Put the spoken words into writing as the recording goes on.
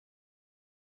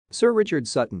Sir Richard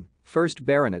Sutton, 1st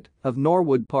Baronet of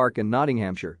Norwood Park in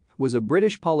Nottinghamshire, was a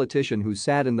British politician who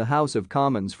sat in the House of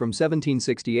Commons from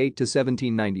 1768 to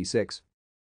 1796.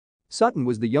 Sutton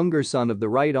was the younger son of the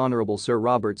Right Honourable Sir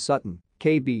Robert Sutton,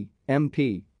 KB,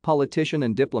 MP, politician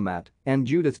and diplomat, and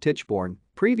Judith Tichborne,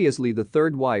 previously the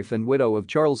third wife and widow of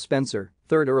Charles Spencer,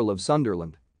 3rd Earl of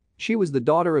Sunderland. She was the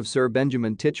daughter of Sir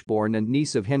Benjamin Tichborne and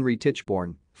niece of Henry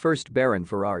Tichborne, 1st Baron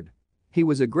Ferrard. He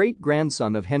was a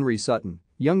great-grandson of Henry Sutton,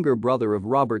 younger brother of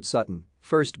Robert Sutton,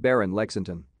 1st Baron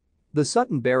Lexington. The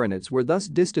Sutton baronets were thus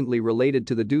distantly related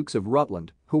to the Dukes of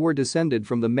Rutland, who were descended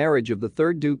from the marriage of the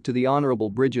 3rd Duke to the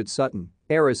Honourable Bridget Sutton,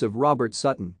 heiress of Robert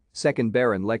Sutton, 2nd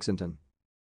Baron Lexington.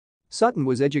 Sutton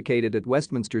was educated at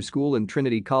Westminster School and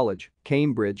Trinity College,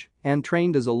 Cambridge, and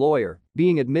trained as a lawyer,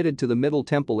 being admitted to the Middle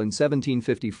Temple in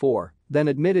 1754, then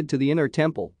admitted to the Inner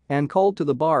Temple, and called to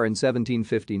the bar in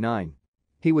 1759.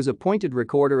 He was appointed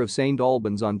Recorder of St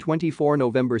Albans on 24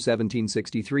 November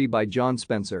 1763 by John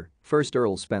Spencer, 1st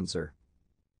Earl Spencer.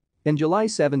 In July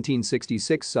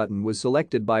 1766 Sutton was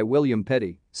selected by William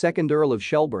Petty, 2nd Earl of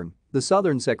Shelburne, the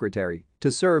Southern Secretary,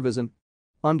 to serve as an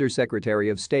Under-Secretary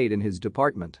of State in his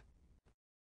department.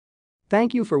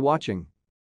 Thank you for watching.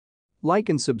 Like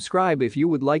and subscribe if you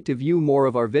would like to view more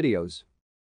of our videos.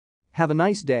 Have a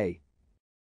nice day.